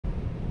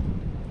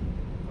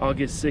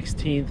August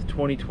 16th,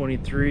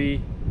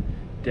 2023.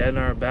 Dad and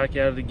I are back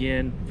at it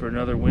again for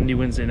another windy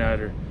Wednesday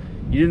nighter.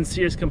 You didn't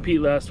see us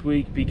compete last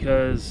week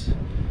because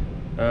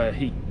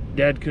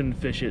Dad couldn't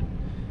fish it.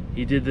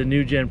 He did the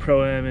New Gen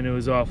Pro-Am and it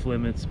was off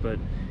limits, but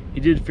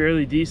he did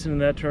fairly decent in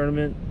that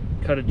tournament,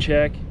 cut a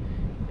check,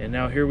 and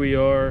now here we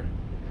are.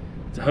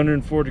 It's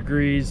 104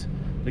 degrees.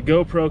 The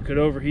GoPro could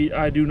overheat,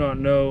 I do not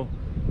know,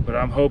 but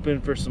I'm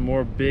hoping for some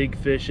more big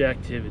fish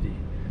activity.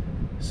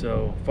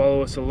 So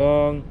follow us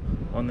along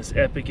on this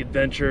epic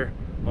adventure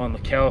on the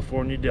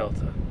California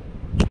Delta.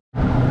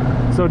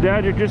 So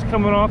Dad, you're just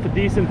coming off a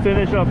decent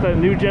finish off that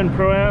New Gen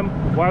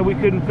Pro-Am. Why we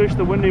couldn't fish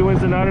the windy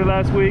Wednesday nighter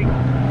last week?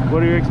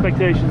 What are your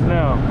expectations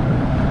now?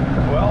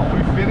 Well,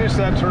 we finished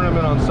that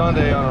tournament on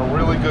Sunday on a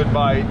really good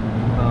bite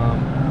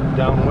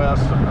down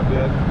west a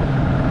bit,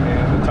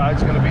 and the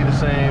tide's going to be the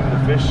same.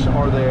 The fish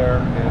are there,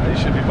 and they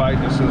should be biting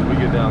as soon as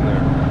we get down there.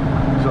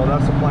 So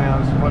that's the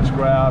plan. Some much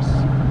grass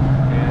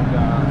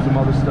and some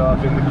other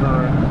stuff in the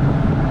current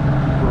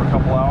for a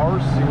couple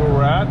hours, see where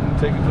we're at, and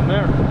take it from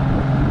there.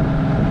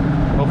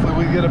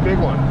 Hopefully we get a big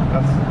one.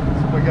 That's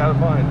what we got to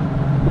find.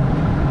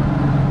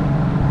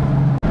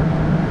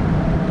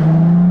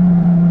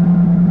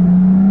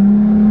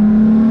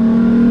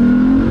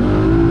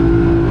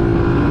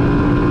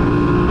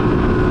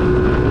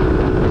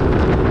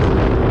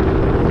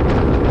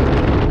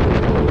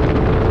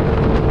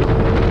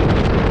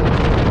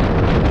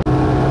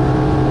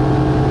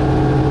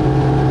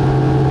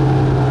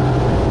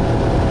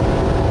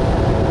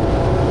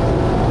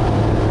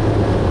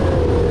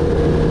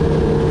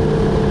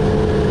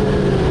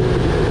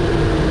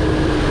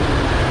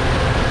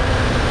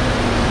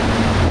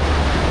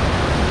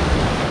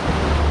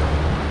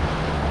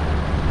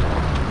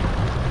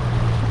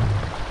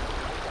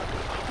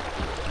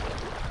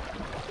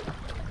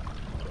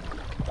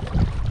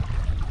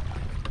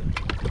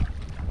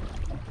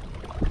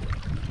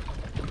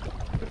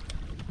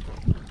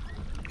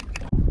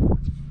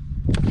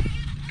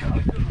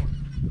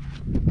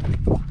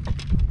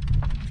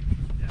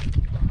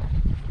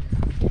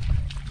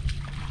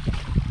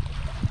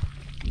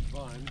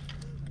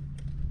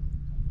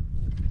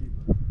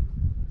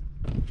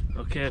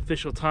 Okay,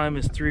 official time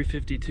is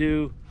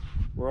 3:52.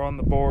 We're on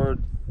the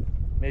board,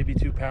 maybe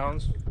 2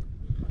 pounds.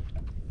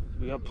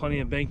 We got plenty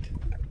of banked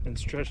and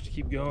stretch to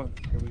keep going.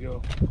 Here we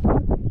go.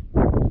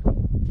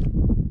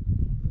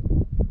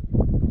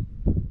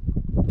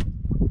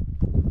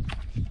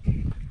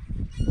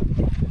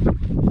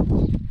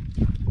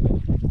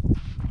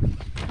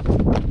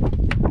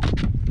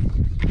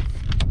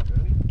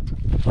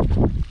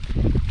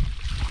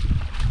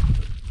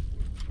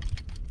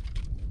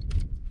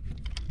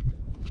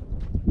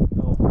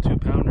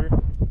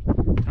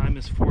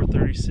 Is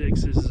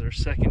 4:36. This is our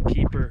second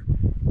keeper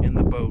in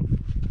the boat.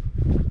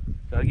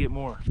 Gotta get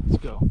more.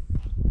 Let's go.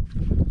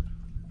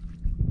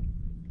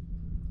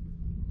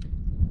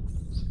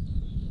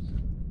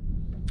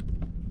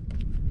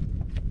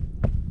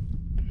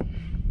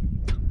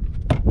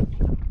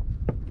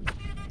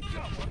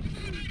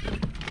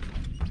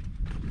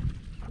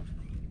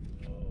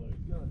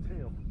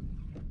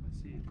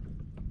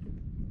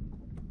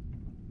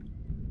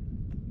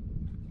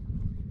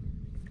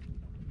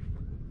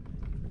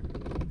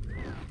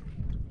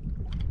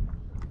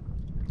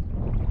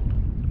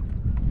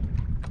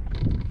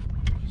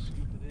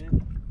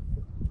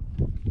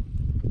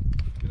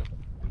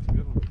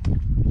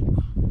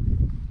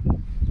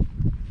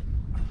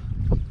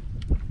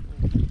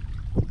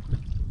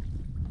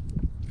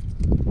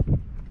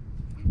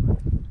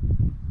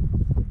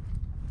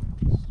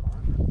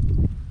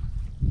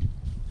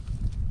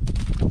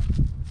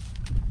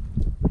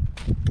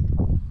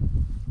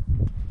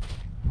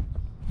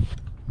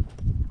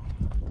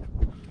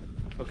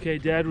 Okay,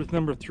 Dad with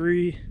number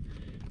 3.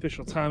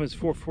 Official time is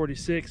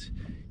 4:46.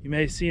 You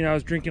may have seen I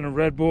was drinking a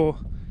Red Bull.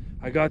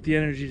 I got the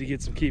energy to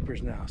get some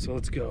keepers now, so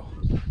let's go.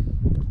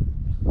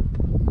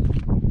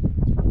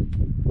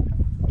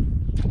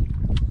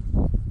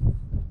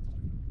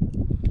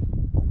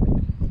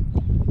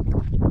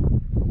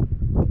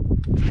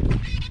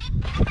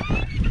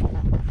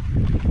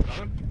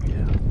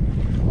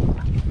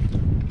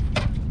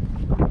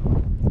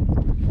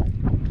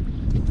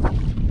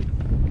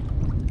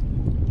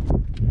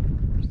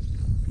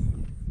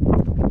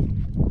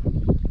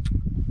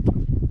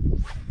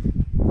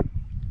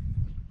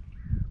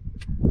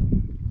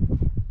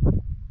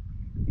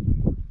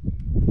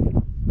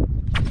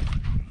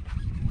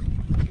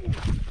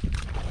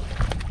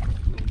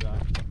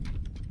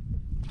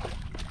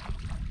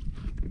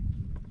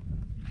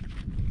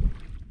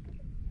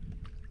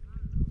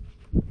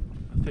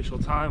 Official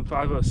time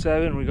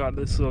 5:07. We got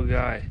this little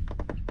guy.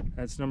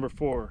 That's number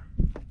 4.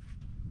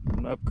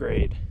 An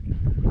upgrade.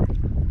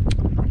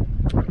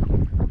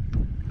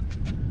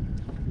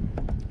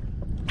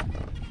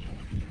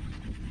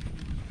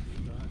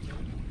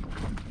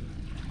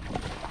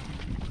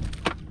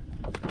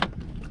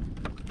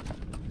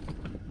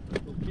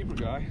 Keeper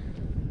guy.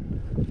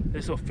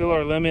 This will fill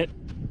our limit.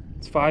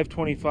 It's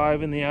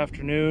 5:25 in the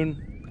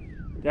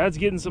afternoon. Dad's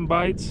getting some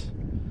bites.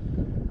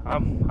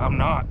 I'm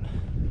not.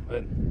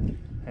 but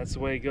that's the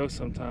way it goes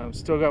sometimes.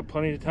 Still got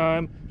plenty of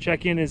time.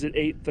 Check-in is at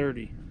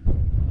 8:30.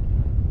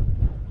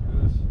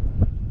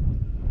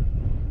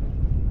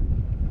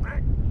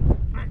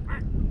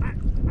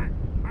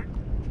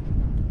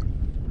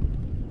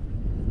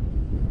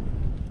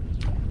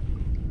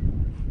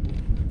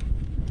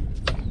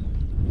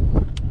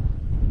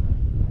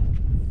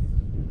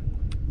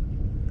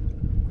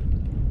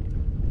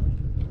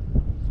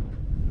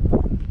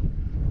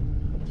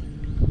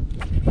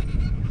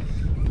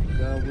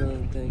 God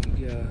willing, thank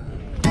you, God.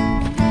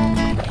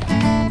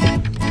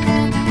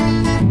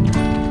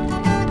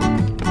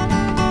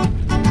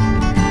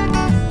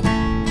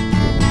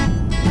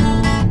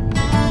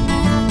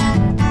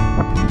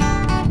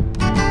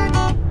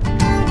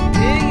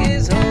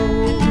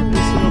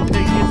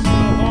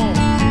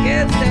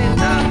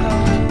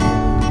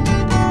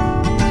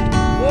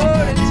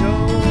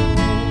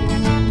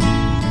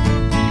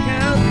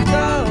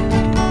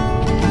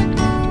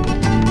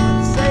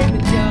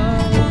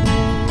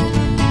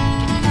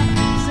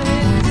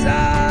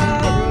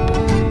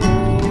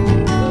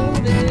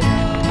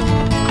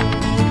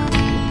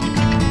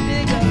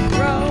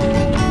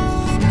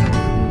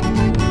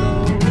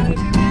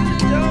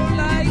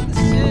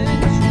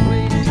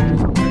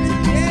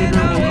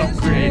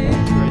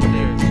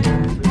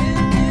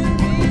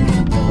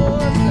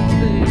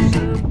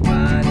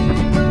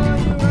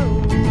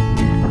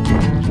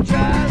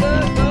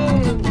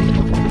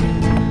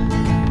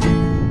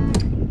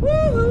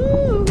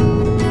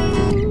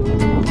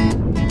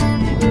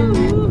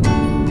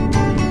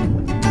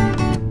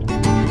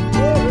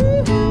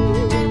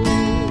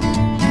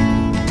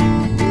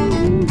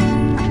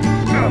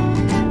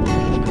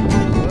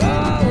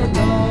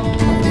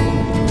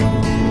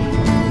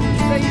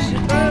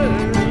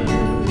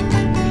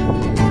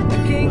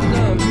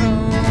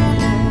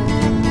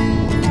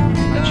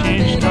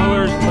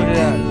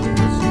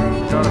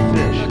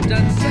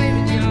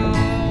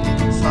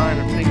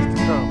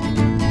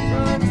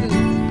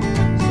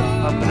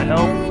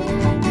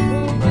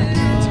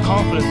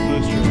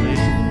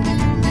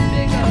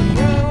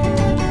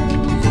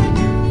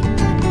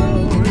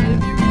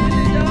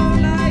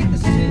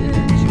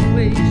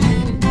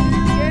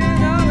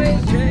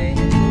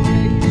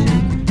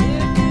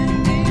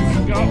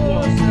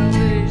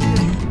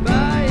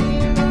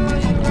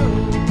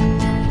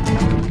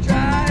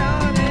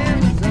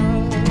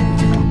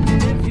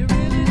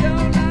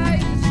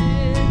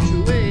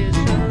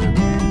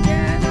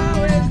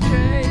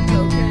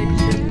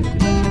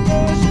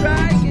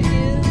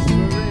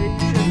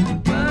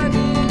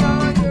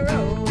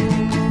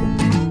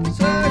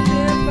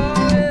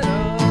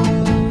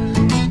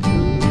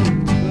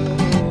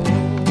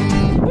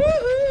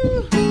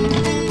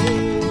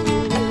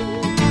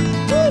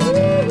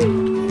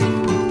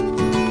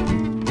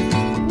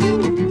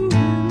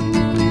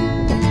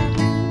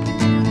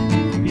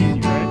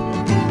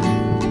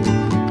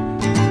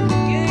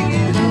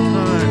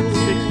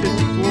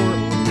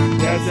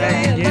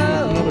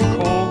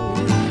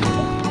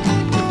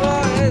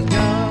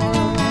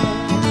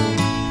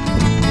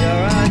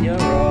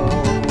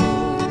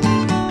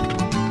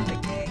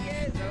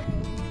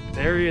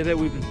 That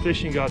we've been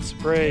fishing got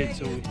sprayed,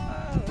 so we've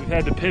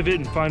had to pivot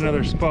and find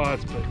other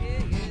spots, but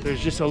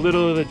there's just a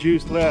little of the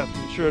juice left,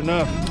 and sure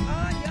enough,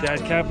 Dad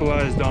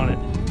capitalized on it.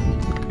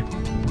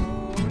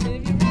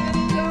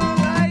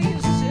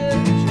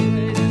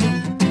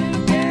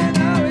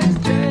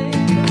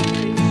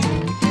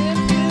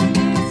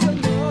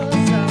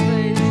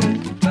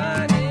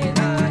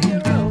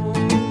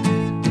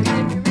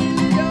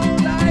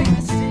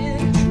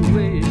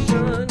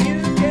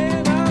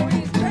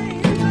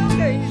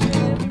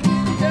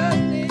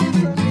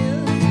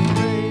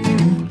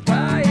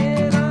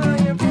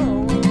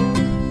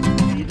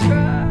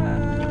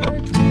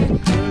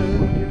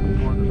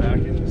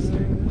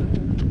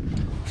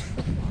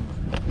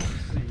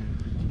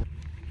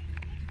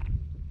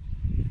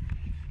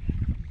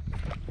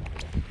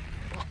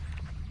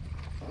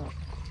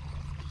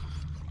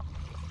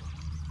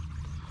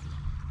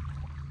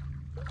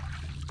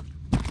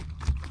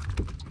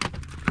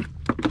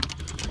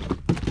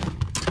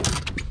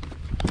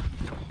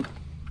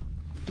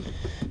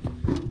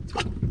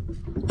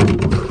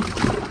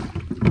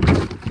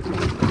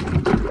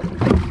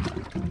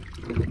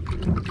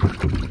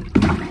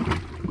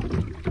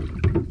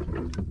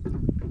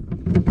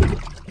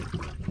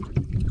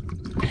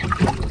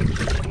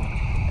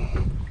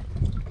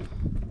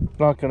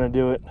 Not gonna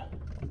do it.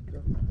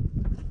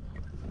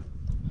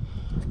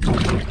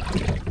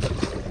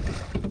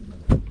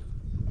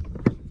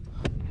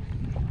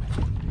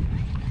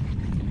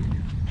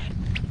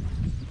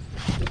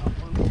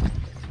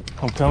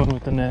 I'm coming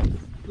with the net.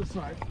 This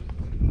side.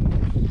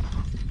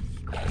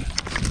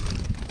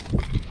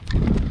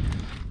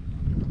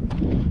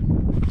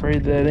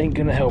 Afraid that ain't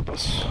gonna help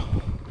us.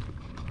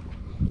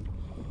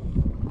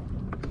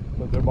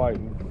 But they're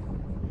biting.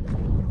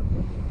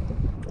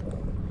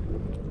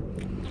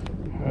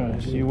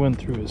 Alright, so you went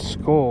through his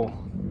skull.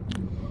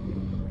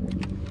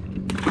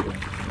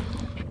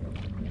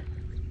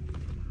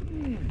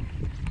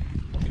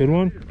 Good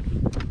one?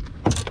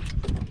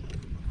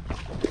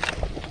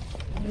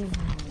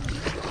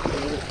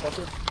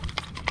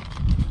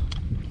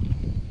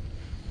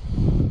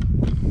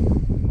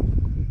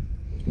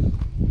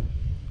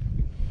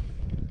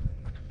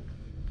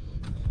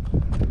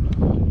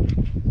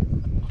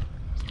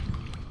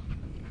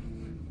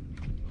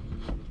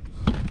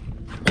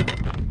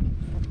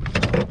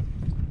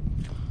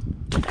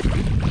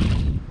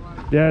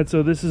 Dad,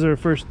 so this is our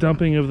first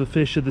dumping of the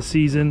fish of the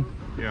season.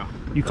 Yeah.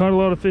 You caught a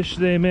lot of fish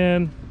today,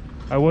 man.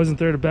 I wasn't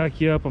there to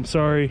back you up. I'm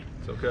sorry.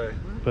 It's okay.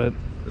 But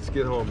let's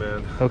get home,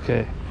 man.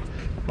 Okay.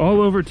 All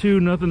over 2,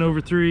 nothing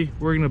over 3.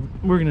 We're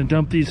gonna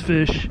dump these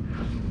fish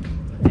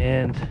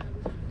and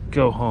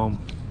go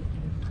home.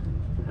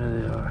 There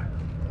they are.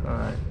 All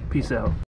right. Peace out.